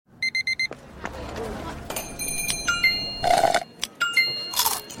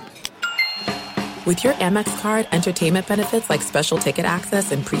With your Amex card, entertainment benefits like special ticket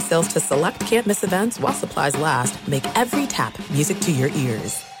access and pre-sales to select can't-miss events while supplies last make every tap music to your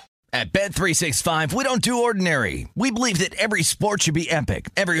ears. At Bet365, we don't do ordinary. We believe that every sport should be epic.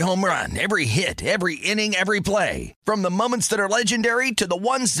 Every home run, every hit, every inning, every play. From the moments that are legendary to the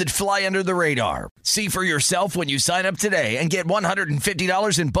ones that fly under the radar. See for yourself when you sign up today and get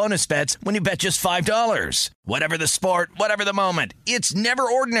 $150 in bonus bets when you bet just $5. Whatever the sport, whatever the moment, it's never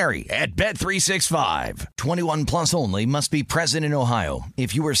ordinary at Bet365. 21 plus only. Must be present in Ohio.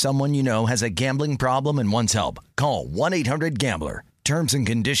 If you or someone you know has a gambling problem and wants help, call 1-800-GAMBLER. Terms and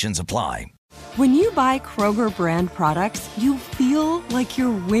conditions apply. When you buy Kroger brand products, you feel like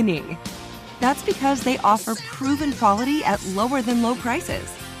you're winning. That's because they offer proven quality at lower than low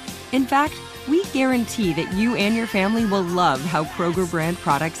prices. In fact, we guarantee that you and your family will love how Kroger brand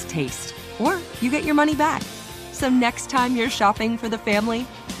products taste, or you get your money back. So next time you're shopping for the family,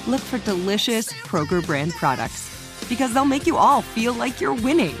 look for delicious Kroger brand products, because they'll make you all feel like you're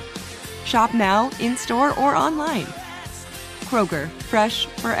winning. Shop now, in-store, or online. Kroger, fresh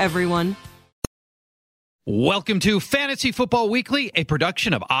for everyone. Welcome to Fantasy Football Weekly, a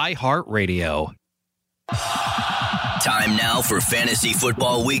production of iHeartRadio. Time now for Fantasy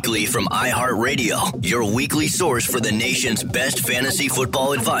Football Weekly from iHeartRadio, your weekly source for the nation's best fantasy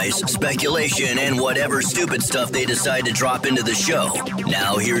football advice, speculation, and whatever stupid stuff they decide to drop into the show.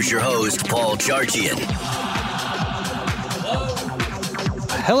 Now here's your host, Paul Charchian.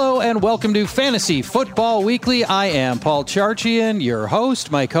 Hello and welcome to Fantasy Football Weekly. I am Paul Charchian, your host.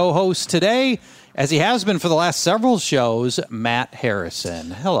 My co-host today, as he has been for the last several shows, Matt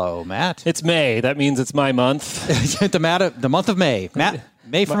Harrison. Hello, Matt. It's May. That means it's my month. the month of May.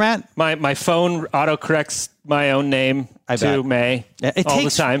 May for Matt? My phone autocorrects my own name to May all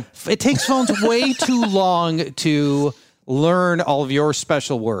the time. It takes phones way too long to learn all of your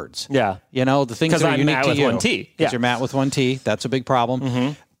special words. Yeah. You know, the things that are unique to you. Because I'm Matt with one T. Because you're Matt with one T. That's a big problem.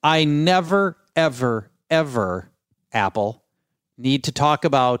 Mm-hmm. I never, ever, Apple, need to talk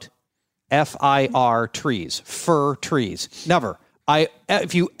about FIR trees, fir trees. Never.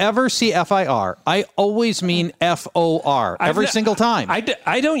 If you ever see FIR, I always mean FOR every single time.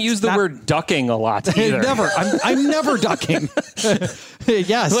 I don't use the word ducking a lot either. Never. I'm never ducking.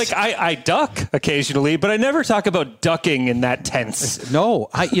 Yes. Like I duck occasionally, but I never talk about ducking in that tense. No.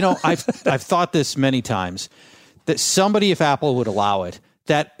 I've thought this many times that somebody, if Apple would allow it,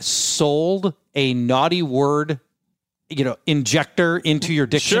 that sold a naughty word injector into your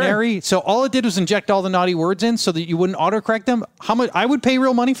dictionary. Sure. So all it did was inject all the naughty words in so that you wouldn't autocorrect them. How much? I would pay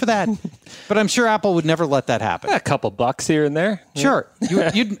real money for that. But I'm sure Apple would never let that happen. A couple bucks here and there. Sure.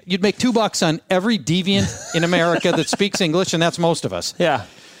 You'd make $2 on every deviant in America that speaks English, and that's most of us. Yeah.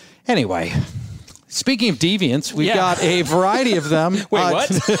 Anyway, speaking of deviants, we've got a variety of them. Wait, what?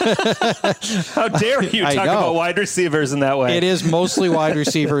 How dare you talk about wide receivers in that way? It is mostly wide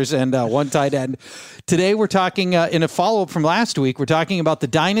receivers and one tight end. Today we're talking, in a follow-up from last week, we're talking about the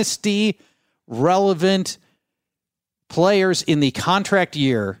dynasty relevant players in the contract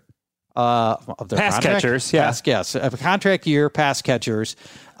year of their pass catchers. Yeah. Yes, of a contract year pass catchers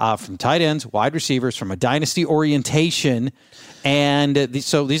from tight ends, wide receivers, from a dynasty orientation. And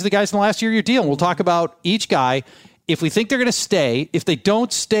so these are the guys in the last year of your deal. And we'll talk about each guy. If we think they're going to stay, if they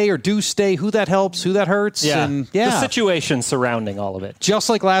don't stay or do stay, who that helps, who that hurts. Yeah. And the situation surrounding all of it. Just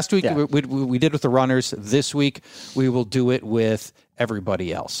like last week we did with the runners, this week we will do it with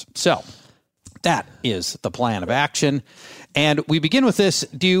everybody else. So that is the plan of action. And we begin with this.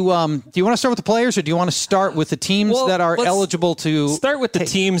 Do you want to start with the players, or do you want to start with the teams that are eligible to start with the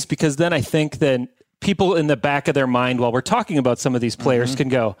teams? Because then I think that people in the back of their mind while we're talking about some of these players can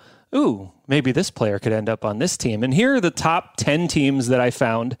go, ooh, maybe this player could end up on this team. And here are the top 10 teams that I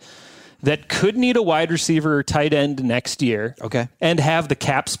found that could need a wide receiver or tight end next year. Okay. And have the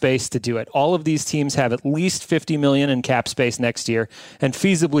cap space to do it. All of these teams have at least $50 million in cap space next year and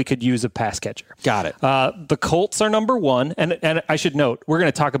feasibly could use a pass catcher. Got it. The Colts are number one. And I should note, we're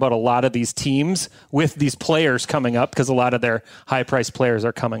going to talk about a lot of these teams with these players coming up because a lot of their high-priced players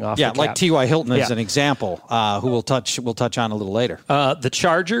are coming off the cap. Like T.Y. Hilton is an example, who we'll touch on a little later. The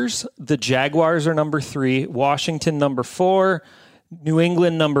Chargers, the Jaguars are number 3, Washington number 4, New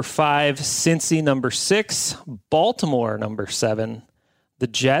England number 5, Cincy number 6, Baltimore number 7, the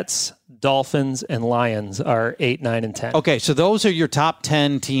Jets, Dolphins, and Lions are 8, 9, and 10. Okay, so those are your top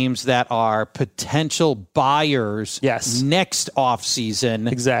 10 teams that are potential buyers next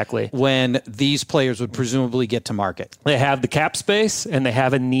offseason. Exactly. When these players would presumably get to market. They have the cap space, and they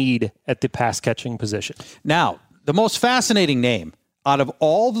have a need at the pass-catching position. Now, the most fascinating name out of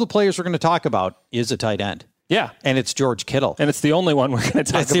all of the players we're going to talk about is a tight end. Yeah. And it's George Kittle. And it's the only one we're going to talk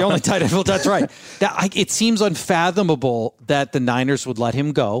about. That's the only tight end. Well, that's right. It seems unfathomable that the Niners would let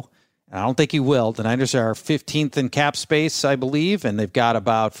him go. I don't think he will. The Niners are 15th in cap space, I believe, and they've got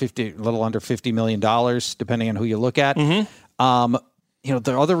about a little under $50 million, depending on who you look at. The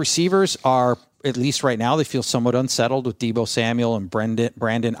other receivers are, at least right now, they feel somewhat unsettled with Deebo Samuel and Brandon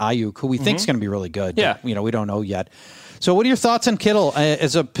Ayuk, who we think is going to be really good. Yeah. But, we don't know yet. So what are your thoughts on Kittle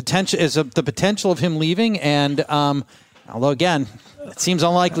as the potential of him leaving? And although, again, it seems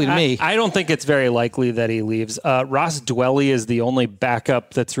unlikely to me. I don't think it's very likely that he leaves. Ross Dwelley is the only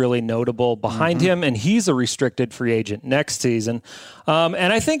backup that's really notable behind him, and he's a restricted free agent next season. And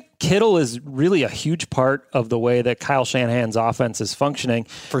I think Kittle is really a huge part of the way that Kyle Shanahan's offense is functioning.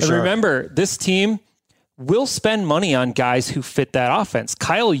 And remember, this team will spend money on guys who fit that offense.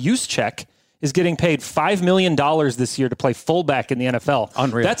 Kyle Juszczyk is getting paid $5 million this year to play fullback in the NFL.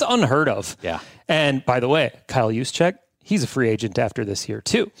 Unreal. That's unheard of. Yeah. And by the way, Kyle Juszczyk, he's a free agent after this year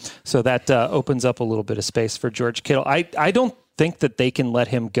too. So that opens up a little bit of space for George Kittle. I don't think that they can let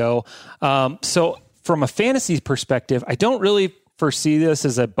him go. So from a fantasy perspective, I don't really foresee this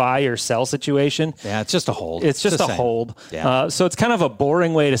as a buy or sell situation. Yeah, it's just a hold. It's just a hold. Yeah. So it's kind of a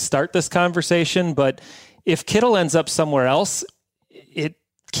boring way to start this conversation. But if Kittle ends up somewhere else, it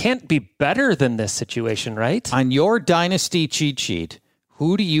can't be better than this situation, right? On your dynasty cheat sheet,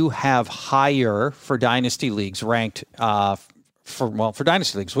 who do you have higher for dynasty leagues ranked for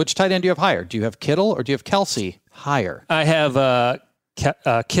dynasty leagues? Which tight end do you have higher? Do you have Kittle or do you have Kelsey higher? I have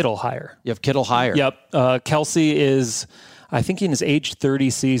Kittle higher. You have Kittle higher. Yep. Kelsey is, I think, in his age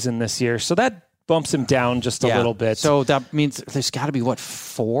 30 season this year. So that bumps him down just a little bit. So that means there's got to be,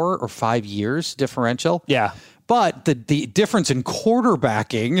 4 or 5 years differential? Yeah. But the difference in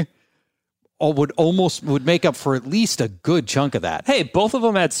quarterbacking would make up for at least a good chunk of that. Hey, both of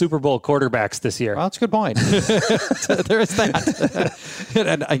them had Super Bowl quarterbacks this year. Well, that's a good point. There is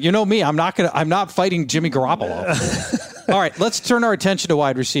that. And you know me, I'm not fighting Jimmy Garoppolo. All right, let's turn our attention to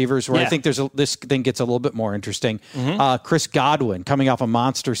wide receivers, where I think this thing gets a little bit more interesting. Chris Godwin, coming off a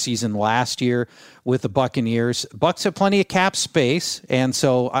monster season last year with the Buccaneers. Bucs have plenty of cap space, and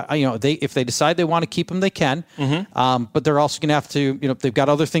so if they decide they want to keep him, they can. But they're also going to have to, they've got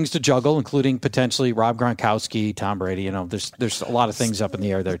other things to juggle, including potentially Rob Gronkowski, Tom Brady. There's a lot of things up in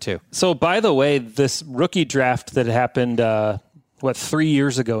the air there too. So, by the way, this rookie draft that happened 3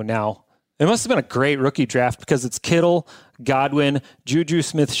 years ago now. It must have been a great rookie draft because it's Kittle, Godwin, Juju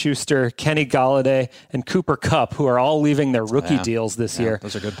Smith-Schuster, Kenny Golladay, and Cooper Kupp, who are all leaving their rookie deals this year.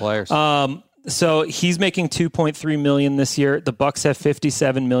 Those are good players. So he's making $2.3 million this year. The Bucs have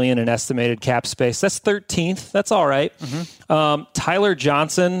 $57 million in estimated cap space. That's 13th. That's all right. Tyler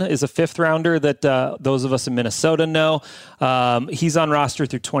Johnson is a 5th rounder that those of us in Minnesota know. He's on roster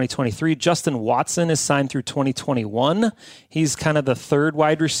through 2023. Justin Watson is signed through 2021. He's kind of the 3rd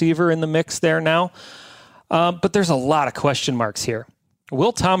wide receiver in the mix there now. But there's a lot of question marks here.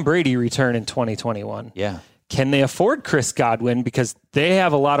 Will Tom Brady return in 2021? Yeah. Can they afford Chris Godwin? Because they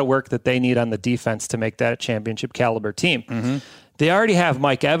have a lot of work that they need on the defense to make that a championship caliber team. They already have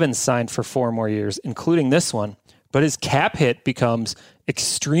Mike Evans signed for 4 more years, including this one. But his cap hit becomes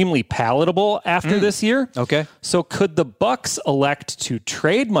extremely palatable after this year. Okay. So could the Bucs elect to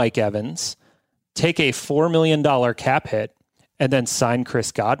trade Mike Evans, take a $4 million cap hit, and then sign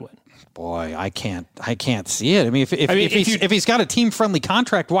Chris Godwin? Boy, I can't see it. I mean, if he's got a team-friendly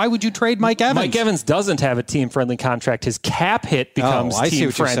contract, why would you trade Mike Evans? Mike Evans doesn't have a team-friendly contract. His cap hit becomes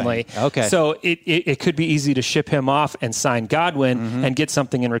team-friendly. Okay. So it could be easy to ship him off and sign Godwin and get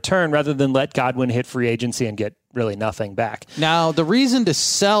something in return rather than let Godwin hit free agency and get really nothing back. Now, the reason to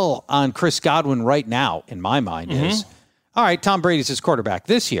sell on Chris Godwin right now, in my mind, is, all right, Tom Brady's his quarterback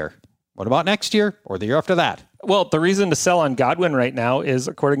this year. What about next year or the year after that? Well, the reason to sell on Godwin right now is,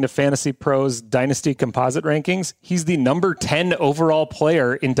 according to Fantasy Pros Dynasty Composite Rankings, he's the number 10 overall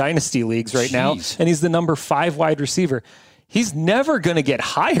player in Dynasty leagues right now, and he's the number 5 wide receiver. He's never going to get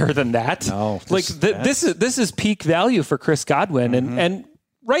higher than that. No, this is peak value for Chris Godwin, and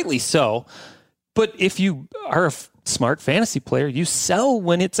rightly so. But if you are a smart fantasy player, you sell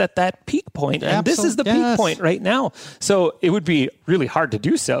when it's at that peak point. And this is the peak point right now. So it would be really hard to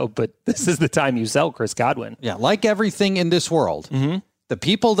do so, but this is the time you sell Chris Godwin. Yeah, like everything in this world, the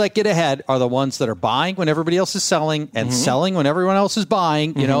people that get ahead are the ones that are buying when everybody else is selling and selling when everyone else is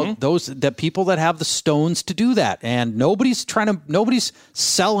buying. You know, the people that have the stones to do that. And nobody's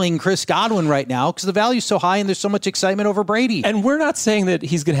selling Chris Godwin right now because the value's so high and there's so much excitement over Brady. And we're not saying that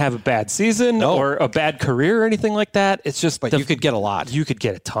he's going to have a bad season or a bad career or anything like that. It's just, but you could get a lot. You could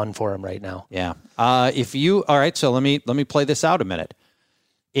get a ton for him right now. Yeah. All right. So let me play this out a minute.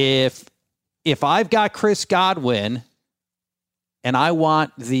 If if I've got Chris Godwin and I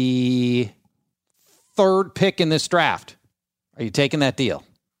want the 3rd pick in this draft, are you taking that deal?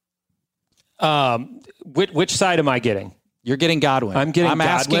 Which side am I getting? You're getting Godwin. I'm getting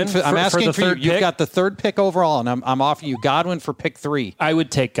Godwin. I'm asking for you. Pick? You've got the 3rd pick overall, and I'm offering you Godwin for pick 3. I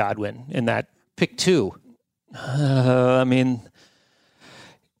would take Godwin in that. Pick 2. I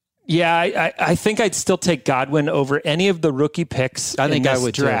think I'd still take Godwin over any of the rookie picks. I think in I this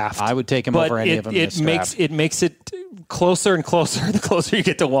would draft. Too. I would take him over any of them. It makes it closer and closer the closer you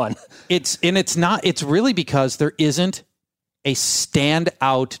get to 1. It's really because there isn't a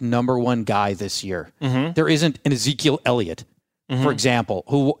standout number 1 guy this year. Mm-hmm. There isn't an Ezekiel Elliott, for example,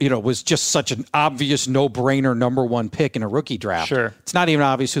 who was just such an obvious no-brainer number 1 pick in a rookie draft. Sure. It's not even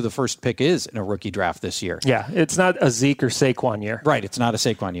obvious who the first pick is in a rookie draft this year. Yeah, it's not a Zeke or Saquon year. Right, it's not a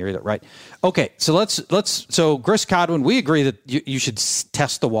Saquon year either. Right. Okay, so so Chris Godwin, we agree that you should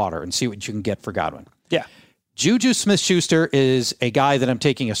test the water and see what you can get for Godwin. Yeah. Juju Smith-Schuster is a guy that I'm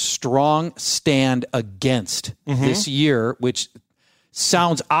taking a strong stand against this year, which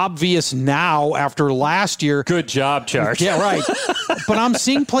sounds obvious now after last year. Good job, Charge. Yeah, right. But I'm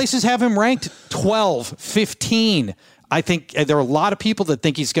seeing places have him ranked 12, 15. I think there are a lot of people that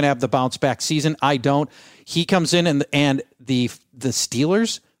think he's going to have the bounce back season. I don't. He comes in and the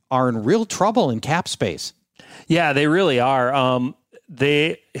Steelers are in real trouble in cap space. Yeah, they really are.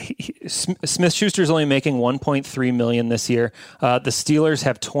 Smith-Schuster's only making $1.3 million this year. The Steelers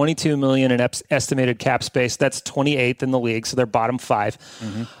have $22 million in estimated cap space. That's 28th in the league, so they're bottom 5.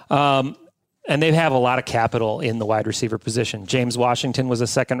 Mm-hmm. And they have a lot of capital in the wide receiver position. James Washington was a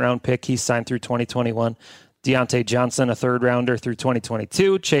 2nd-round pick. He signed through 2021. Deontay Johnson, a 3rd-rounder through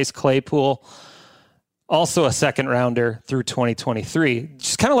 2022. Chase Claypool, also a 2nd-rounder through 2023.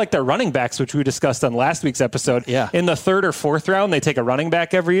 Just kind of like their running backs, which we discussed on last week's episode. Yeah. In the 3rd or 4th round, they take a running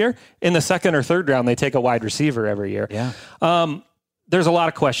back every year. In the 2nd or 3rd round, they take a wide receiver every year. Yeah. There's a lot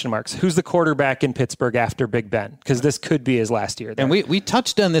of question marks. Who's the quarterback in Pittsburgh after Big Ben? Because this could be his last year there. And we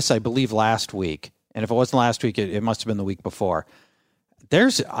touched on this, I believe, last week. And if it wasn't last week, it must have been the week before.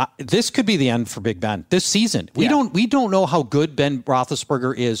 This could be the end for Big Ben this season. We don't know how good Ben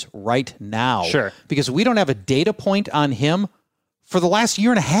Roethlisberger is right now. Sure. Because we don't have a data point on him for the last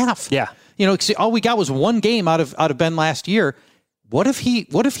year and a half. Yeah. All we got was 1 game out of Ben last year. What if he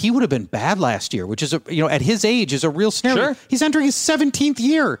would have been bad last year, which is at his age is a real scenario. Sure. He's entering his 17th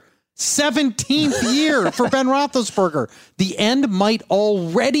year. 17th year for Ben Roethlisberger. The end might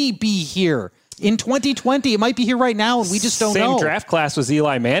already be here. In 2020, it might be here right now, and we just don't know. Same draft class was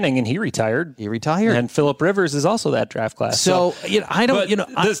Eli Manning, and he retired. And Phillip Rivers is also that draft class. So I don't.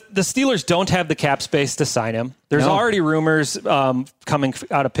 The Steelers don't have the cap space to sign him. There's already rumors coming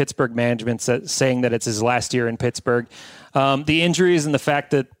out of Pittsburgh management saying that it's his last year in Pittsburgh. The injuries and the fact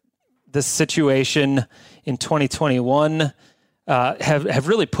that the situation in 2021 have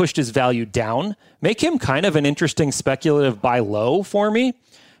really pushed his value down make him kind of an interesting speculative buy low for me.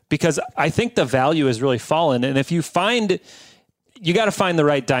 Because I think the value has really fallen. And if you got to find the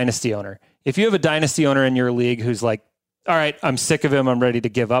right dynasty owner. If you have a dynasty owner in your league who's like, all right, I'm sick of him, I'm ready to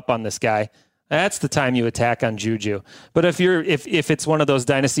give up on this guy, that's the time you attack on Juju. But if it's one of those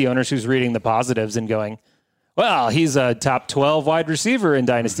dynasty owners who's reading the positives and going, well, he's a top 12 wide receiver in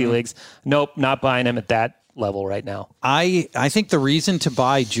dynasty leagues. Nope, not buying him at that level right now. I think the reason to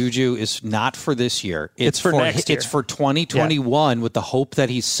buy Juju is not for this year. It's for next year. It's for 2021 with the hope that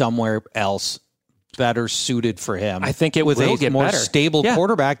he's somewhere else better suited for him. I think it with will a get more better. Stable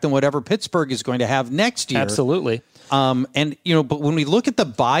quarterback than whatever Pittsburgh is going to have next year. Absolutely. But when we look at the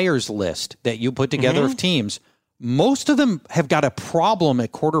buyers list that you put together of teams, most of them have got a problem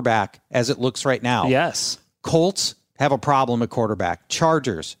at quarterback as it looks right now. Yes. Colts have a problem at quarterback.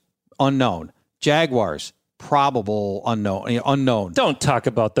 Chargers, unknown. Jaguars, probable unknown. Don't talk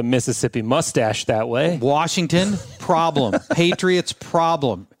about the Mississippi mustache that way. Washington, problem. Patriots,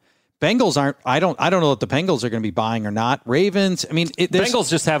 problem. Bengals aren't. I don't know if the Bengals are going to be buying or not. Ravens.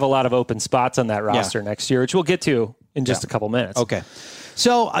 Bengals just have a lot of open spots on that roster next year, which we'll get to in just a couple minutes. Okay.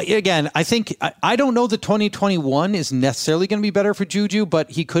 So again, I think I don't know that 2021 is necessarily going to be better for Juju,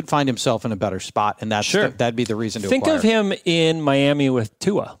 but he could find himself in a better spot, and that'd be the reason to think acquire. of him in Miami with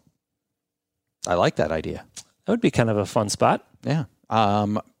Tua. I like that idea. That would be kind of a fun spot. Yeah.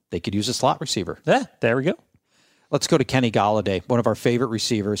 They could use a slot receiver. Yeah, there we go. Let's go to Kenny Golladay, one of our favorite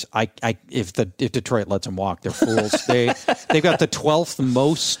receivers. If Detroit lets him walk, they're fools. They've got the 12th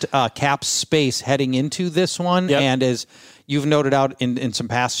most cap space heading into this one, and as you've noted out in some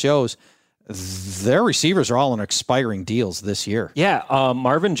past shows, their receivers are all on expiring deals this year. Yeah,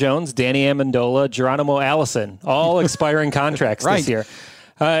 Marvin Jones, Danny Amendola, Geronimo Allison, all expiring contracts this year.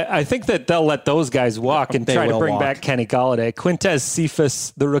 I think that they'll let those guys walk and try to bring back Kenny Golladay. Quintez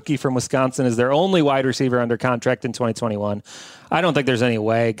Cephas, the rookie from Wisconsin, is their only wide receiver under contract in 2021. I don't think there's any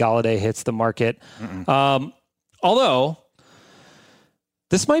way Golladay hits the market. Although,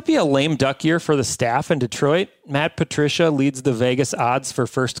 this might be a lame duck year for the staff in Detroit. Matt Patricia leads the Vegas odds for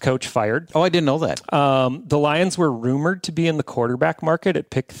first coach fired. Oh, I didn't know that. The Lions were rumored to be in the quarterback market at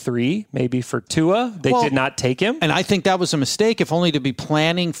pick 3, maybe for Tua. They did not take him. And I think that was a mistake, if only to be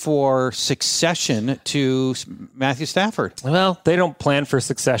planning for succession to Matthew Stafford. Well, they don't plan for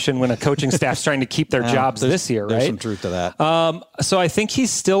succession when a coaching staff's trying to keep their jobs this year, right? There's some truth to that. So I think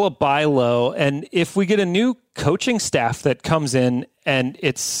he's still a buy low. And if we get a new coaching staff that comes in and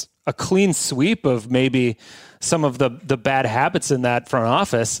it's a clean sweep of maybe some of the bad habits in that front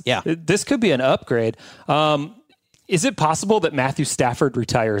office, this could be an upgrade. Is it possible that Matthew Stafford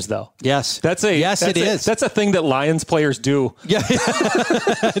retires, though? Yes. It is. That's a thing that Lions players do. Yeah,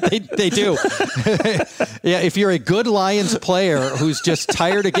 they do. Yeah, if you're a good Lions player who's just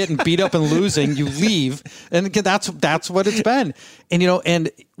tired of getting beat up and losing, you leave, and that's what it's been. And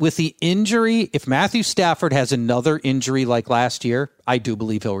and with the injury, if Matthew Stafford has another injury like last year, I do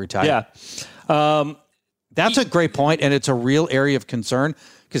believe he'll retire. Yeah, that's a great point, and it's a real area of concern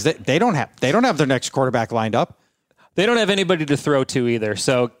because they don't have their next quarterback lined up. They don't have anybody to throw to either.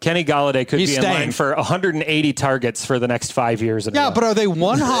 So Kenny Golladay could be in line for 180 targets for the next 5 years. Yeah, but are they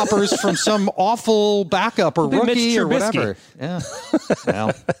one hoppers from some awful backup or rookie or whatever? Yeah.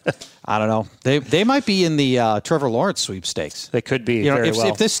 Well, I don't know. They might be in the Trevor Lawrence sweepstakes. They could be.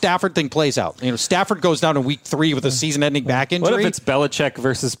 If this Stafford thing plays out, Stafford goes down in week 3 with a season-ending back injury. What if it's Belichick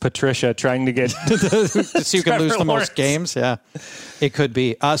versus Patricia trying to get to see who can lose the most games? Yeah, it could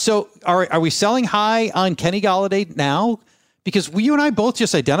be. So are we selling high on Kenny Golladay now? Because you and I both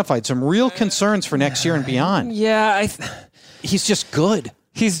just identified some real concerns for next year and beyond. Yeah, he's just good.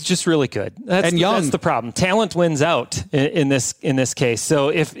 He's just really good. And young. That's the problem. Talent wins out in this case. So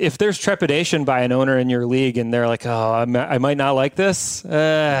if there's trepidation by an owner in your league and they're like, oh, I might not like this,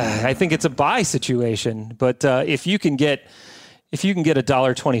 I think it's a buy situation. But if you can get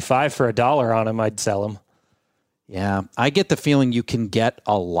 $1.25 for $1 on him, I'd sell him. Yeah, I get the feeling you can get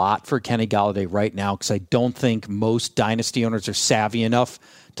a lot for Kenny Golladay right now because I don't think most dynasty owners are savvy enough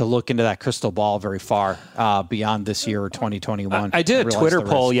to look into that crystal ball very far beyond this year or 2021. I did a Twitter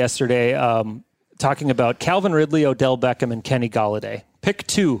poll yesterday talking about Calvin Ridley, Odell Beckham, and Kenny Golladay. Pick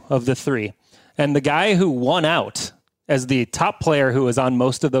 2 of the 3. And the guy who won out as the top player who was on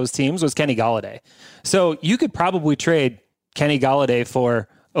most of those teams was Kenny Golladay. So you could probably trade Kenny Golladay for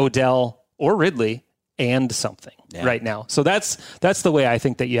Odell or Ridley and something right now. So that's the way I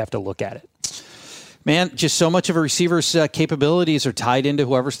think that you have to look at it. Man, just so much of a receiver's capabilities are tied into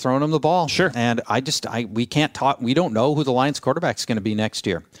whoever's throwing him the ball. Sure. And we can't talk. We don't know who the Lions quarterback is going to be next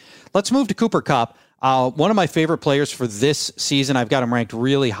year. Let's move to Cooper Kupp. One of my favorite players for this season. I've got him ranked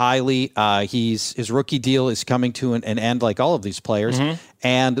really highly. His rookie deal is coming to an end like all of these players. Mm-hmm.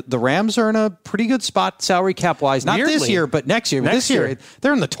 And the Rams are in a pretty good spot salary cap wise. Not this year, but next year. This year,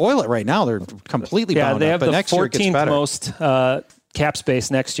 they're in the toilet right now. They're completely bound up. They have but the next 14th most cap space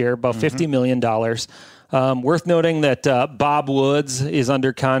next year, about $50 million. Worth noting that Bob Woods is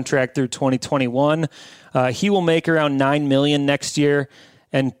under contract through 2021. He will make around $9 million next year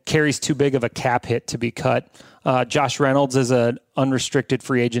and carries too big of a cap hit to be cut. Josh Reynolds is an unrestricted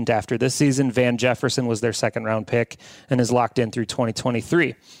free agent after this season. Van Jefferson was their second-round pick and is locked in through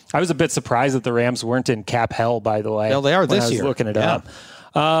 2023. I was a bit surprised that the Rams weren't in cap hell, by the way. Well, they are this year. I was looking it up.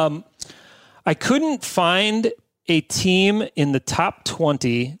 I couldn't find a team in the top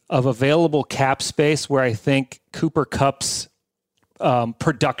 20 of available cap space where I think Cooper Kupp's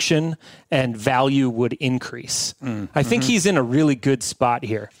production and value would increase. I think he's in a really good spot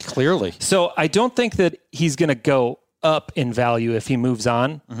here. Clearly. So I don't think that he's going to go up in value if he moves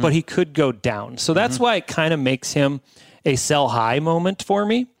on, but he could go down. So that's why it kind of makes him a sell high moment for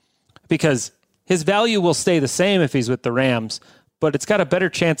me, because his value will stay the same if he's with the Rams, but it's got a better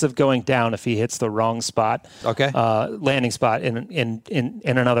chance of going down if he hits the wrong spot, landing spot in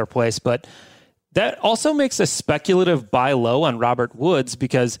another place. But that also makes a speculative buy low on Robert Woods,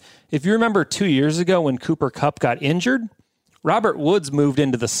 because if you remember 2 years ago when Cooper Kupp got injured, Robert Woods moved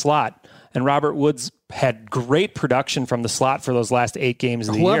into the slot, and Robert Woods had great production from the slot for those last 8 games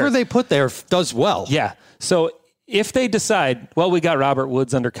of the year. Whoever they put there does well. Yeah. So if they decide, well, we got Robert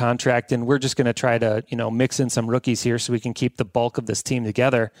Woods under contract and we're just going to try to, mix in some rookies here so we can keep the bulk of this team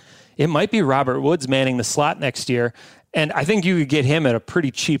together, it might be Robert Woods manning the slot next year. And I think you could get him at a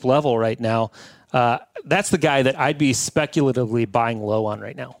pretty cheap level right now. That's the guy that I'd be speculatively buying low on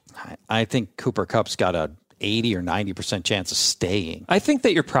right now. I think Cooper Kupp's got an 80 or 90% chance of staying. I think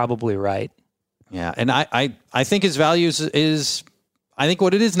that you're probably right. Yeah, and I think his value is I think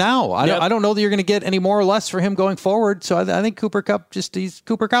what it is now. I don't know that you're going to get any more or less for him going forward. So I think Cooper Kupp he's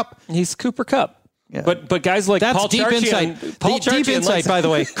Cooper Kupp. He's Cooper Kupp. Yeah. But guys like that's Paul deep Charchi insight. Deep insight, by the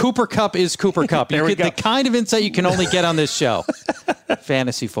way. Cooper Kupp is Cooper Kupp. You get the kind of insight you can only get on this show.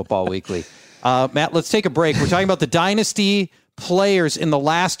 Fantasy Football Weekly. Matt, let's take a break. We're talking about the dynasty players in the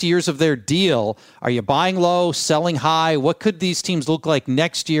last years of their deal. Are you buying low, selling high? What could these teams look like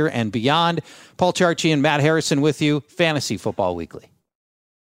next year and beyond? Paul Charchi and Matt Harrison with you. Fantasy Football Weekly.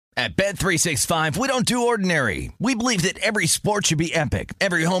 At Bet365, we don't do ordinary. We believe that every sport should be epic.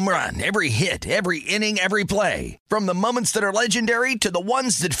 Every home run, every hit, every inning, every play. From the moments that are legendary to the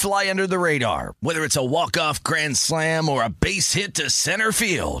ones that fly under the radar. Whether it's a walk-off grand slam or a base hit to center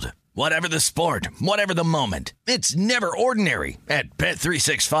field. Whatever the sport, whatever the moment. It's never ordinary at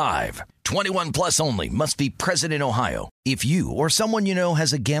Bet365. 21 plus only. Must be present in Ohio. If you or someone you know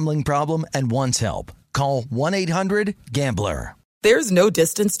has a gambling problem and wants help, call 1-800-GAMBLER. There's no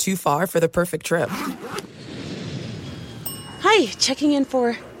distance too far for the perfect trip. Hi, checking in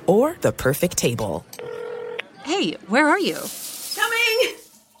for... Or the perfect table. Hey, where are you? Coming!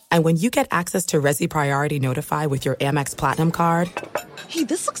 And when you get access to Resi Priority Notify with your Amex Platinum card... Hey,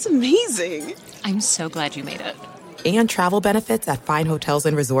 this looks amazing. I'm so glad you made it. And travel benefits at fine hotels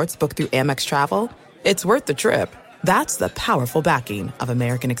and resorts booked through Amex Travel, it's worth the trip. That's the powerful backing of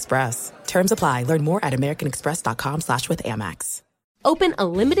American Express. Terms apply. Learn more at americanexpress.com/withAmex. Open a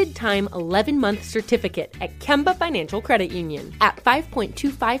limited-time 11-month certificate at Kemba Financial Credit Union. At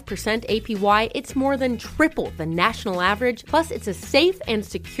 5.25% APY, it's more than triple the national average, plus it's a safe and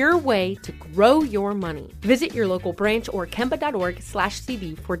secure way to grow your money. Visit your local branch or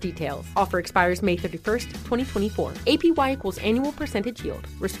kemba.org/CD for details. Offer expires May 31st, 2024. APY equals annual percentage yield.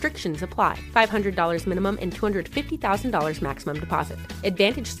 Restrictions apply. $500 minimum and $250,000 maximum deposit.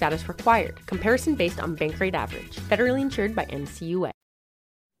 Advantage status required. Comparison based on bank rate average. Federally insured by NCUA.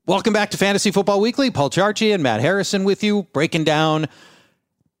 Welcome back to Fantasy Football Weekly. Paul Charchi and Matt Harrison with you, breaking down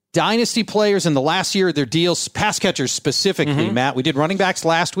dynasty players in the last year of their deals, pass catchers specifically. Matt, we did running backs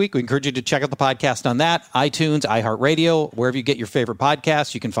last week. We encourage you to check out the podcast on that. iTunes, iHeartRadio, wherever you get your favorite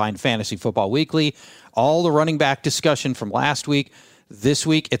podcasts, you can find Fantasy Football Weekly. All the running back discussion from last week. This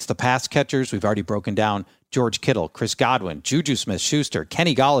week, it's the pass catchers. We've already broken down George Kittle, Chris Godwin, Juju Smith-Schuster,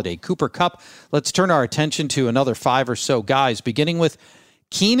 Kenny Golladay, Cooper Kupp. Let's turn our attention to another 5 or so guys, beginning with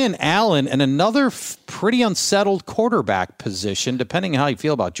Keenan Allen and another pretty unsettled quarterback position, depending on how you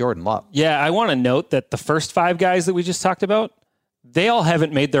feel about Jordan Love. Yeah, I want to note that the first 5 guys that we just talked about, they all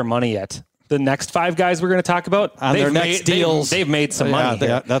haven't made their money yet. The next 5 guys we're going to talk about, on their next deals, they've made some money.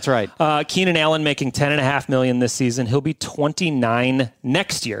 Yeah, that's right. Keenan Allen making $10.5 million this season. He'll be 29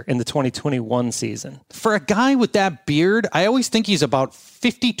 next year in the 2021 season. For a guy with that beard, I always think he's about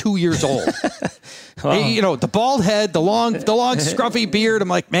 52 years old. You know, the bald head, the long scruffy beard. I'm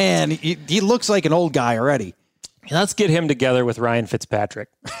like, man, he looks like an old guy already. Let's get him together with Ryan Fitzpatrick.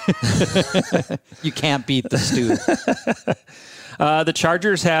 You can't beat the student. The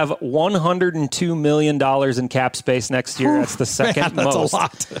Chargers have $102 million in cap space next year. That's the second most.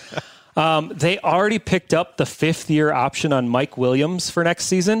 That's a lot. They already picked up the 5th-year option on Mike Williams for next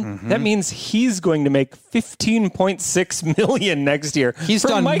season. That means he's going to make $15.6 million next year. He's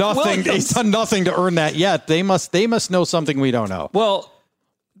done nothing. He's done nothing to earn that yet. They must know something we don't know. Well,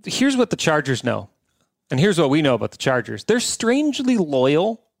 here's what the Chargers know, and here's what we know about the Chargers. They're strangely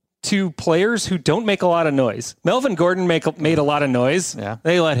loyal to players who don't make a lot of noise. Melvin Gordon made a lot of noise. Yeah.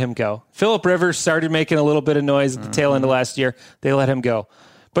 They let him go. Phillip Rivers started making a little bit of noise at the tail end of last year. They let him go.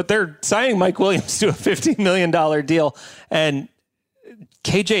 But they're signing Mike Williams to a $15 million deal. And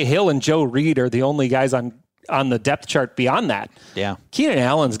KJ Hill and Joe Reed are the only guys on the depth chart beyond that. Yeah. Keenan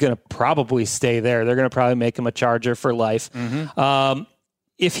Allen's going to probably stay there. They're going to probably make him a Charger for life.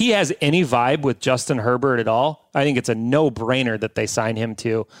 If he has any vibe with Justin Herbert at all, I think it's a no-brainer that they sign him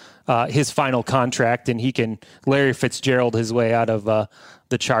to his final contract, and he can Larry Fitzgerald his way out of the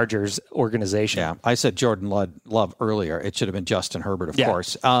Chargers organization. Yeah, I said Jordan Love earlier. It should have been Justin Herbert, of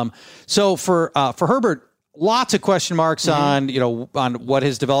course. So for Herbert, lots of question marks on what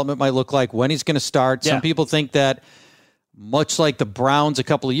his development might look like, when he's going to start. Some people think that, much like the Browns a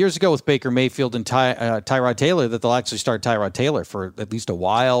couple of years ago with Baker Mayfield and Tyrod Taylor, that they'll actually start Tyrod Taylor for at least a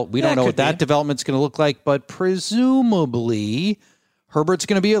while. We don't know what that development's going to look like, but presumably Herbert's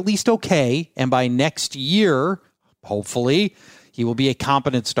going to be at least okay. And by next year, hopefully, he will be a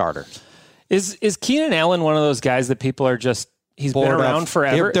competent starter. Is Keenan Allen one of those guys that people are just, he's been around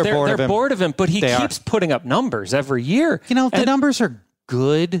forever? They're bored of him, but he keeps putting up numbers every year. The numbers are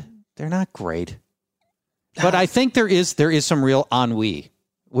good. They're not great. But I think there is some real ennui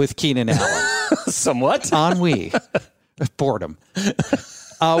with Keenan Allen. Somewhat ennui, boredom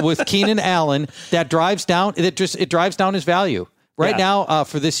with Keenan Allen that drives down his value right now.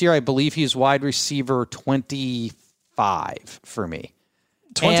 For this year, I believe he's wide receiver 25 for me.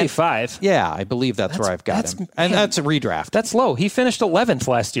 25. Yeah, I believe that's where I've got him, and that's a redraft. That's low. He finished 11th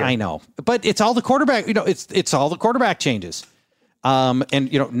last year. I know, but it's all the quarterback. It's all the quarterback changes.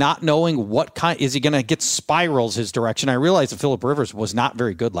 And not knowing what kind is he going to get spirals his direction. I realize that Phillip Rivers was not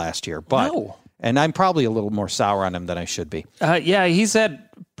very good last year, and I'm probably a little more sour on him than I should be. He's had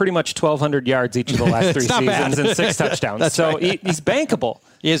pretty much 1,200 yards each of the last 3 seasons and 6 touchdowns. So right. He's bankable.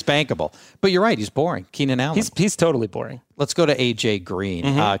 He is bankable, but you're right. He's boring. Keenan Allen. He's totally boring. Let's go to AJ Green,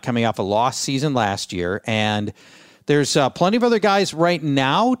 coming off a lost season last year, and there's plenty of other guys right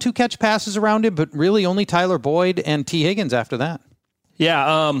now to catch passes around him, but really only Tyler Boyd and T. Higgins after that.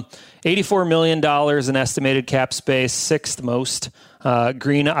 Yeah, $84 million in estimated cap space, 6th most.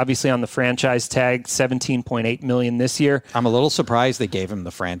 Green, obviously, on the franchise tag, $17.8 million this year. I'm a little surprised they gave him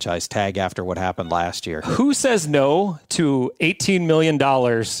the franchise tag after what happened last year. Who says no to $18 million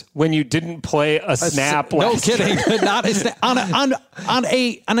when you didn't play a snap last year? No kidding. Not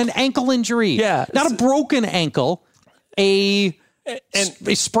on an ankle injury. Yeah. Not a broken ankle, a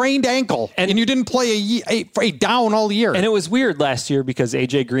sprained ankle, and you didn't play a down all year. And it was weird last year because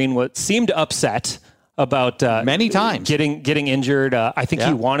AJ Green seemed upset about many times getting injured. I think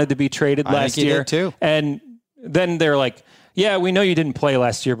he wanted to be traded last year he did too. And then they're like, "Yeah, we know you didn't play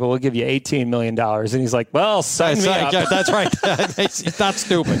last year, but we'll give you $18 million." And he's like, "Well, sign me up." Yeah, that's right. It's not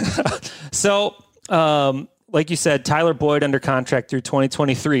stupid. So, like you said, Tyler Boyd under contract through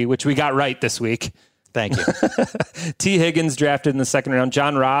 2023, which we got right this week. Thank you. T. Higgins drafted in the 2nd round.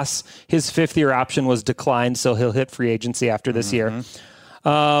 John Ross, his 5th-year option was declined, so he'll hit free agency after this year.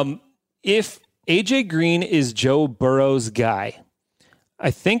 If AJ Green is Joe Burrow's guy,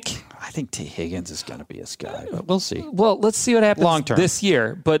 I think T. Higgins is going to be his guy, but we'll see. Well, let's see what happens long-term this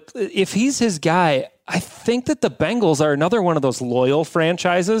year. But if he's his guy, I think that the Bengals are another one of those loyal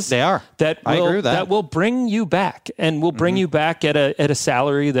franchises. They are. I agree with that. That will bring you back, and will bring you back at a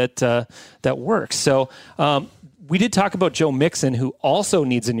salary that works. So we did talk about Joe Mixon, who also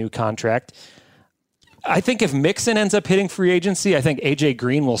needs a new contract. I think if Mixon ends up hitting free agency, I think AJ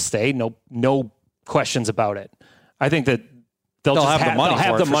Green will stay. No questions about it. I think that they'll have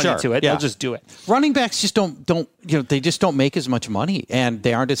the money to it. Yeah. They'll just do it. Running backs just don't they just don't make as much money, and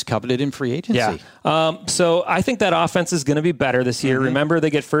they aren't as coveted in free agency. Yeah. So I think that offense is going to be better this year. Remember, they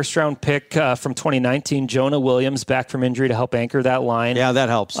get 1st-round pick from 2019, Jonah Williams, back from injury to help anchor that line. Yeah, that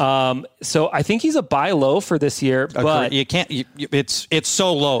helps. So I think he's a buy low for this year, but you can't. It's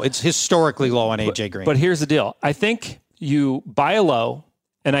so low. It's historically low on AJ Green. But here's the deal. I think you buy a low,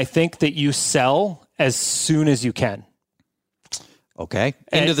 and I think that you sell as soon as you can. Okay.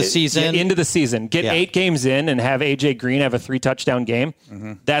 Into the season. Get 8 games in and have AJ Green have a 3-touchdown game.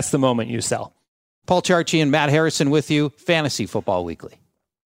 That's the moment you sell. Paul Charchi and Matt Harrison with you. Fantasy Football Weekly.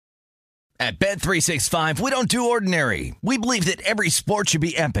 At Bet365, we don't do ordinary. We believe that every sport should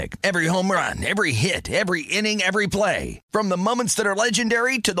be epic. Every home run, every hit, every inning, every play. From the moments that are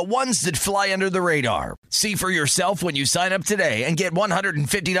legendary to the ones that fly under the radar. See for yourself when you sign up today and get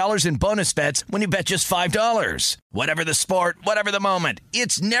 $150 in bonus bets when you bet just $5. Whatever the sport, whatever the moment,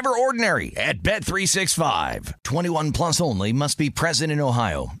 it's never ordinary at Bet365. 21 plus only. Must be present in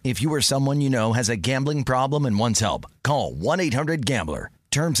Ohio. If you or someone you know has a gambling problem and wants help, call 1-800-GAMBLER.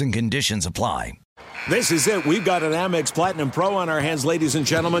 Terms and conditions apply. This is it. We've got an Amex Platinum Pro on our hands, ladies and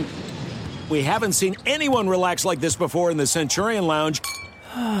gentlemen. We haven't seen anyone relax like this before in the Centurion Lounge.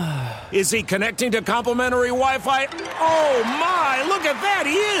 Is he connecting to complimentary Wi-Fi? Oh, my. Look at that.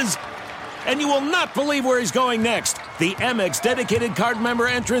 He is. And you will not believe where he's going next. The Amex dedicated card member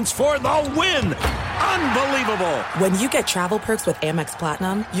entrance for the win. Unbelievable. When you get travel perks with Amex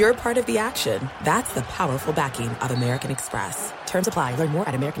Platinum, you're part of the action. That's the powerful backing of American Express. Terms apply. Learn more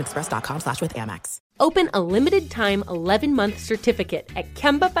at americanexpress.com/withAmex. Open a limited-time 11-month certificate at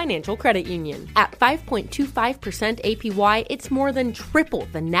Kemba Financial Credit Union. At 5.25% APY, it's more than triple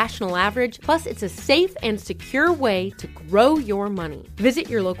the national average, plus it's a safe and secure way to grow your money. Visit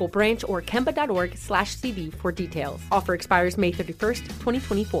your local branch or kemba.org/cb for details. Offer expires May 31st,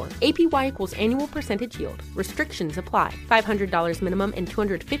 2024. APY equals annual percentage yield. Restrictions apply. $500 minimum and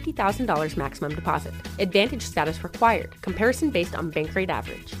 $250,000 maximum deposit. Advantage status required. Comparison based on bank rate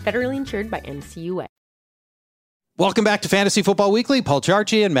average. Federally insured by NCUA. Welcome back to Fantasy Football Weekly. Paul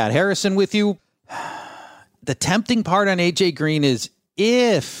Charchi and Matt Harrison with you. The tempting part on AJ Green is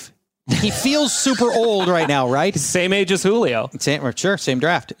if he feels super old right now, right? Same age as Julio. Same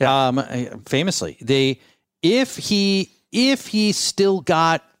draft. Yeah. Famously, if he still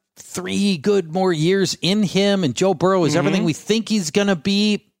got 3 good more years in him and Joe Burrow is everything we think he's going to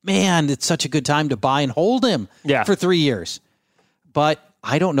be, man, it's such a good time to buy and hold him for 3 years. But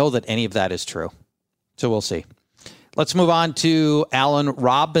I don't know that any of that is true. So we'll see. Let's move on to Allen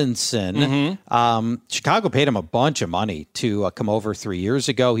Robinson. Chicago paid him a bunch of money to come over 3 years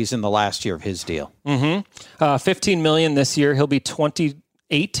ago. He's in the last year of his deal. $15 million this year. He'll be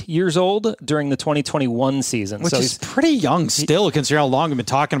 28 years old during the 2021 season. Which is pretty young still, considering how long we've been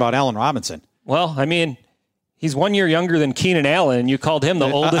talking about Allen Robinson. Well, I mean, he's 1 year younger than Keenan Allen. You called him the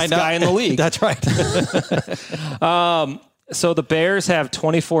oldest guy in the league. That's right. So the Bears have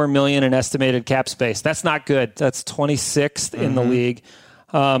 $24 million in estimated cap space. That's not good. That's 26th in the league.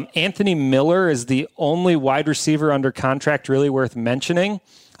 Anthony Miller is the only wide receiver under contract really worth mentioning.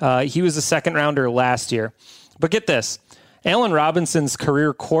 He was a second rounder last year. But get this. Allen Robinson's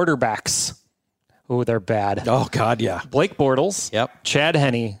career quarterbacks. Oh, they're bad. Oh, God, yeah. Blake Bortles, Chad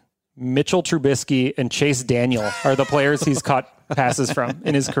Henne, Mitchell Trubisky, and Chase Daniel are the players he's caught passes from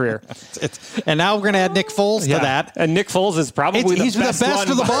in his career. And now we're going to add Nick Foles to that. And Nick Foles is probably he's the best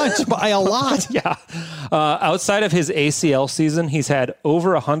of the bunch by a lot. Outside of his ACL season, he's had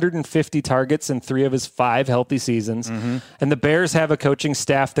over 150 targets in 3 of his 5 healthy seasons. And the Bears have a coaching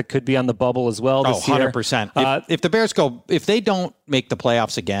staff that could be on the bubble as well this year. 100%. If the Bears if they don't make the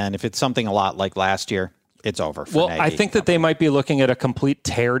playoffs again, if it's something a lot like last year, it's over for Nagy. I think that they might be looking at a complete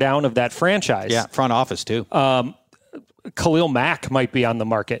teardown of that franchise. Yeah, front office too. Khalil Mack might be on the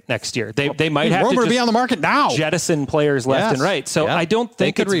market next year. They might have to be on the market now. Jettison players left and right. So I don't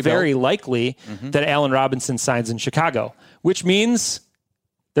think it's very likely that Allen Robinson signs in Chicago, which means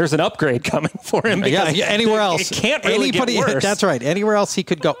there's an upgrade coming for him. Anywhere else. It can't really get worse. That's right. Anywhere else he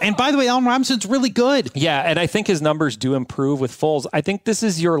could go. And by the way, Allen Robinson's really good. Yeah, and I think his numbers do improve with Foles. I think this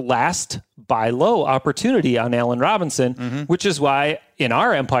is your last buy low opportunity on Allen Robinson, which is why in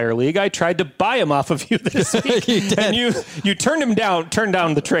our Empire League, I tried to buy him off of you this week. You did. And you turned down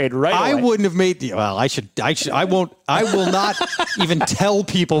the trade right away. I wouldn't have made the, well, I will not even tell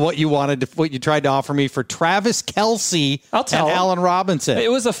people what you tried to offer me for Travis Kelce and Allen Robinson.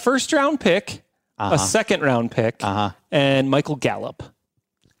 It was a first round pick, a second round pick, and Michael Gallup.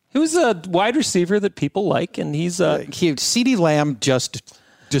 Who's a wide receiver that people like, and he's CeeDee Lamb just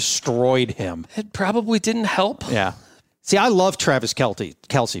destroyed him. It probably didn't help. Yeah. See, I love Travis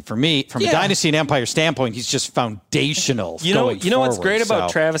Kelce. For me, from a Dynasty and Empire standpoint, he's just foundational. You know what's great about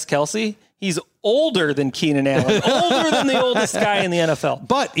Travis Kelce? He's older than Keenan Allen, older than the oldest guy in the NFL.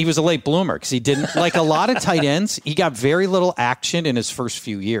 But he was a late bloomer because he didn't, like a lot of tight ends, he got very little action in his first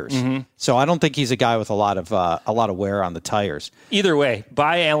few years. So I don't think he's a guy with a lot of wear on the tires. Either way,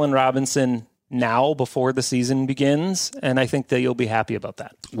 buy Allen Robinson now before the season begins, and I think that you'll be happy about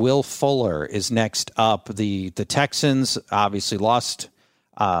that. Will Fuller is next up. The Texans obviously lost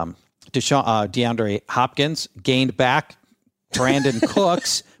DeAndre Hopkins, gained back Brandon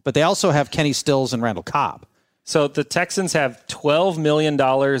Cooks, but they also have Kenny Stills and Randall Cobb. So the Texans have $12 million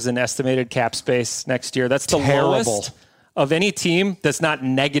in estimated cap space next year. That's the lowest of any team that's not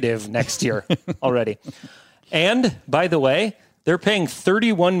negative next year already. And, by the way, they're paying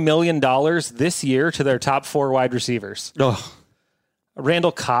 $31 million this year to their top 4 wide receivers.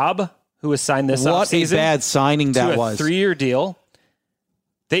 Randall Cobb, who was signed this offseason. What a bad signing that was. A 3-year deal.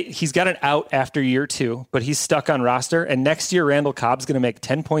 He's got an out after year 2, but he's stuck on roster. And next year, Randall Cobb's going to make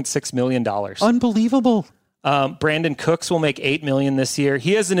 $10.6 million. Unbelievable. Brandon Cooks will make $8 million this year.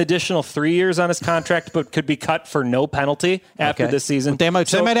 He has an additional 3 years on his contract, but could be cut for no penalty after this season. They might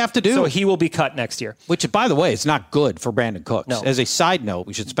have to do. So he will be cut next year. Which, by the way, is not good for Brandon Cooks. No. As a side note,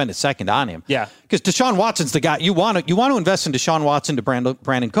 we should spend a second on him. Yeah, because Deshaun Watson's the guy you want to invest in. Deshaun Watson to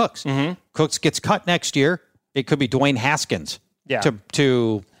Brandon Cooks. Cooks gets cut next year. It could be Dwayne Haskins. Yeah.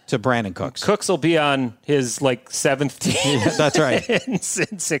 To Brandon Cooks. Cooks will be on his 7th team. Yeah, that's right. in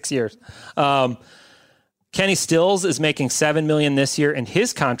 6 years. Kenny Stills is making $7 million this year, and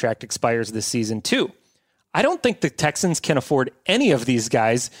his contract expires this season too. I don't think the Texans can afford any of these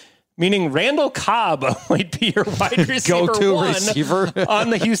guys, meaning Randall Cobb might be your wide receiver receiver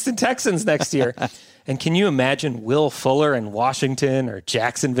on the Houston Texans next year. And can you imagine Will Fuller in Washington or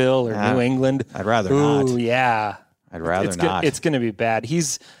Jacksonville or New England? I'd rather not. Ooh, yeah. I'd rather not. It's going to be bad.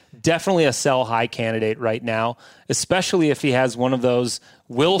 He's definitely a sell high candidate right now, especially if he has one of those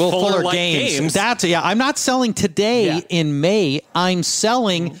Will Fuller games. I'm not selling today in May. I'm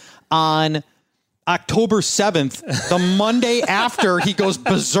selling on October 7th, the Monday after he goes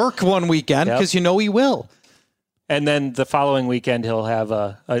berserk one weekend, because he will. And then the following weekend, he'll have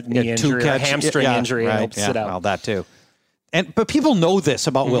a knee injury, or a hamstring injury, and he'll sit out. Well, that too. But people know this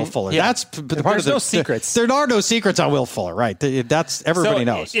about Will Fuller. Yeah. That's part of no secrets. There are no secrets on Will Fuller, right? That's everybody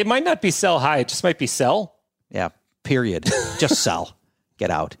knows. It might not be sell high. It just might be sell. Yeah, period. Just sell. Get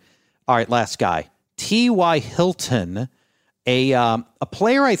out. All right, last guy. T.Y. Hilton, a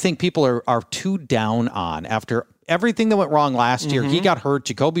player I think people are too down on after everything that went wrong last year. He got hurt.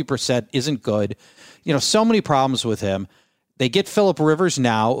 Jacoby Brissett isn't good. So many problems with him. They get Phillip Rivers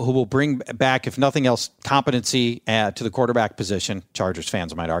now, who will bring back, if nothing else, competency to the quarterback position. Chargers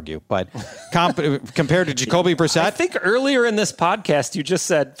fans might argue, but compared to Jacoby Brissett. I think earlier in this podcast, you just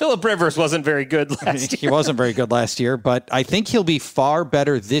said Phillip Rivers wasn't very good last year. He wasn't very good last year, but I think he'll be far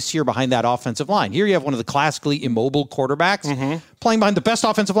better this year behind that offensive line. Here you have one of the classically immobile quarterbacks playing behind the best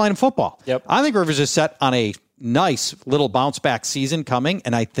offensive line in football. Yep. I think Rivers is set on a nice little bounce back season coming,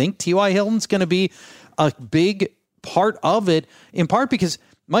 and I think T.Y. Hilton's going to be a big part of it, in part because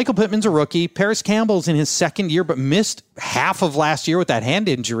Michael Pittman's a rookie. Paris Campbell's in his second year, but missed half of last year with that hand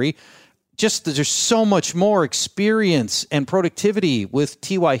injury. Just there's so much more experience and productivity with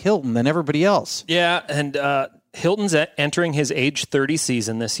T.Y. Hilton than everybody else. Yeah, and Hilton's entering his age 30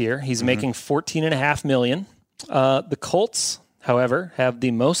 season this year. He's making $14.5 million. The Colts, however, have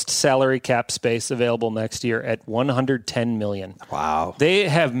the most salary cap space available next year at $110 million. Wow. They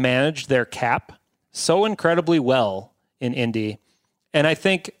have managed their cap so incredibly well in Indy, and I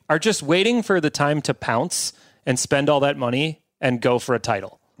think are just waiting for the time to pounce and spend all that money and go for a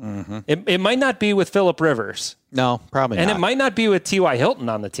title. It might not be with Phillip Rivers. No, probably not. And it might not be with T.Y. Hilton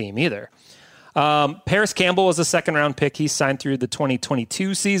on the team either. Paris Campbell was a second-round pick. He signed through the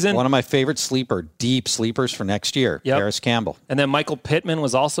 2022 season. One of my favorite deep sleepers for next year, Paris Campbell. And then Michael Pittman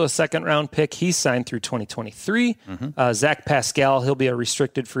was also a second-round pick. He signed through 2023. Zach Pascal, he'll be a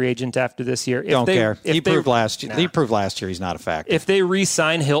restricted free agent after this year. Don't care. He proved last year he's not a factor. If they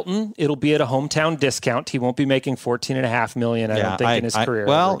re-sign Hilton, it'll be at a hometown discount. He won't be making $14.5 million, I don't think, in his career.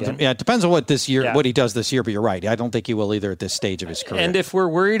 It depends on what he does this year, but you're right. I don't think he will either at this stage of his career. And if we're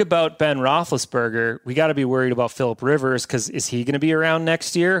worried about Ben Roethlisberger, we got to be worried about Phillip Rivers, because is he going to be around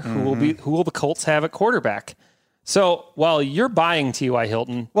next year? Who will the Colts have at quarterback? So while you're buying T.Y.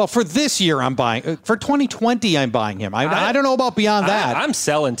 Hilton, well, for this year I'm buying. For 2020 I'm buying him. I don't know about beyond that. I'm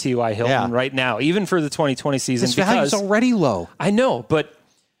selling T.Y. Hilton right now, even for the 2020 season. His value's already low. I know, but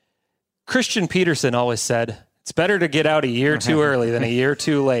Christian Peterson always said, it's better to get out a year too early than a year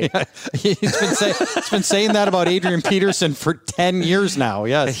too late. He's been saying that about Adrian Peterson for 10 years now.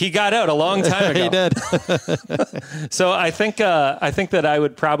 Yes, he got out a long time ago. He did. So I think that I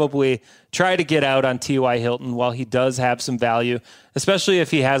would probably try to get out on T.Y. Hilton while he does have some value, especially if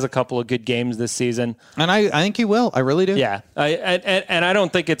he has a couple of good games this season. And I think he will. I really do. Yeah, and I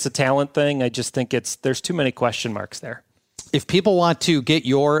don't think it's a talent thing. I just think there's too many question marks there. If people want to get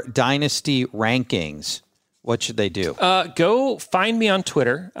your dynasty rankings, what should they do? Go find me on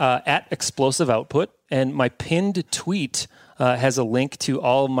Twitter at Explosive Output, and my pinned tweet has a link to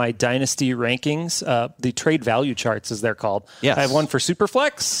all of my dynasty rankings, the trade value charts, as they're called. Yes. I have one for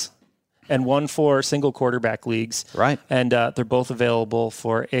Superflex and one for single quarterback leagues. Right. And they're both available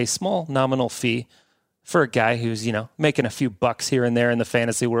for a small nominal fee for a guy who's, making a few bucks here and there in the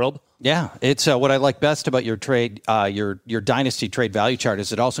fantasy world. Yeah, it's what I like best about your trade, your dynasty trade value chart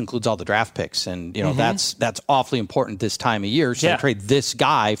is it also includes all the draft picks, and that's awfully important this time of year. So trade this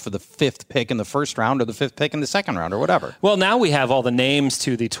guy for the 5th pick in the first round or the 5th pick in the second round or whatever. Well, now we have all the names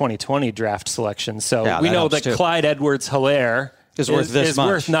to the 2020 draft selection, so we know that Clyde Edwards-Helaire is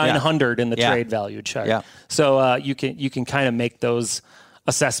worth 900 in the trade value chart. Yeah. So you can kind of make those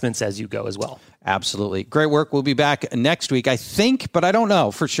assessments as you go as well. Absolutely. Great work. We'll be back next week, I think, but I don't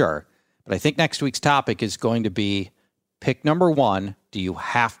know for sure. But I think next week's topic is going to be pick number 1. Do you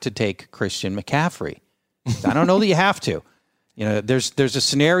have to take Christian McCaffrey? I don't know that you have to. There's a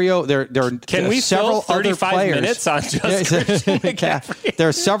scenario. There Can we several fill 35 other players. Minutes on just Christian McCaffrey? There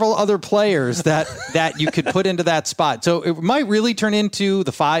are several other players that you could put into that spot. So it might really turn into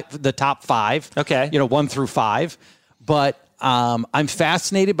the top 5. Okay. 1 through 5. But I'm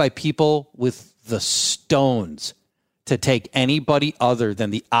fascinated by people with the stones to take anybody other than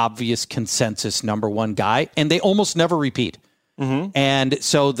the obvious consensus number 1 guy, and they almost never repeat. And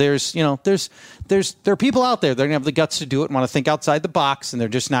so there are people out there that are going to have the guts to do it and want to think outside the box, and they're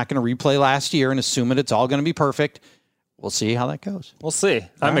just not going to replay last year and assume that it's all going to be perfect. We'll see how that goes. We'll see.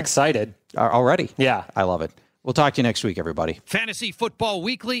 I'm excited already. Yeah, I love it. We'll talk to you next week, everybody. Fantasy Football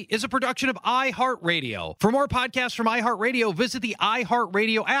Weekly is a production of iHeartRadio. For more podcasts from iHeartRadio, visit the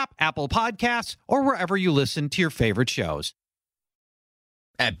iHeartRadio app, Apple Podcasts, or wherever you listen to your favorite shows.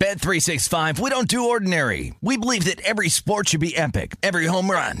 At Bet365, we don't do ordinary. We believe that every sport should be epic. Every home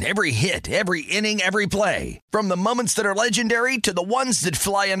run, every hit, every inning, every play. From the moments that are legendary to the ones that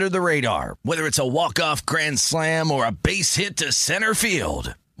fly under the radar. Whether it's a walk-off grand slam or a base hit to center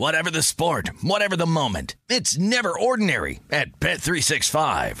field. Whatever the sport, whatever the moment. It's never ordinary at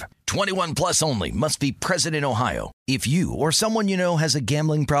Bet365. 21 plus only. Must be present in Ohio. If you or someone you know has a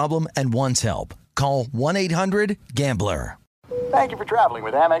gambling problem and wants help, call 1-800-GAMBLER. Thank you for traveling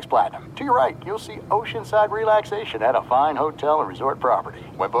with Amex Platinum. To your right, you'll see oceanside relaxation at a fine hotel and resort property.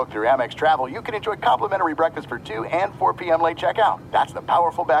 When booked through Amex Travel, you can enjoy complimentary breakfast for 2 and 4 p.m. late checkout. That's the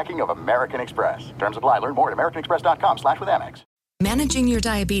powerful backing of American Express. Terms apply. Learn more at americanexpress.com/withAmex. Managing your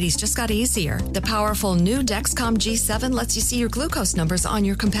diabetes just got easier. The powerful new Dexcom G7 lets you see your glucose numbers on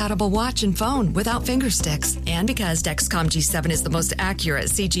your compatible watch and phone without finger sticks. And because Dexcom G7 is the most accurate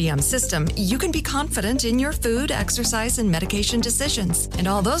CGM system, you can be confident in your food, exercise, and medication decisions. And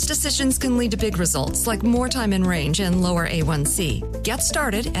all those decisions can lead to big results, like more time in range and lower A1C. Get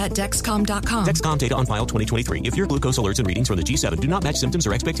started at Dexcom.com. Dexcom data on file 2023. If your glucose alerts and readings from the G7 do not match symptoms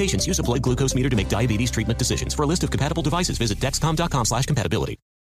or expectations, use a blood glucose meter to make diabetes treatment decisions. For a list of compatible devices, visit Dexcom.com/compatibility.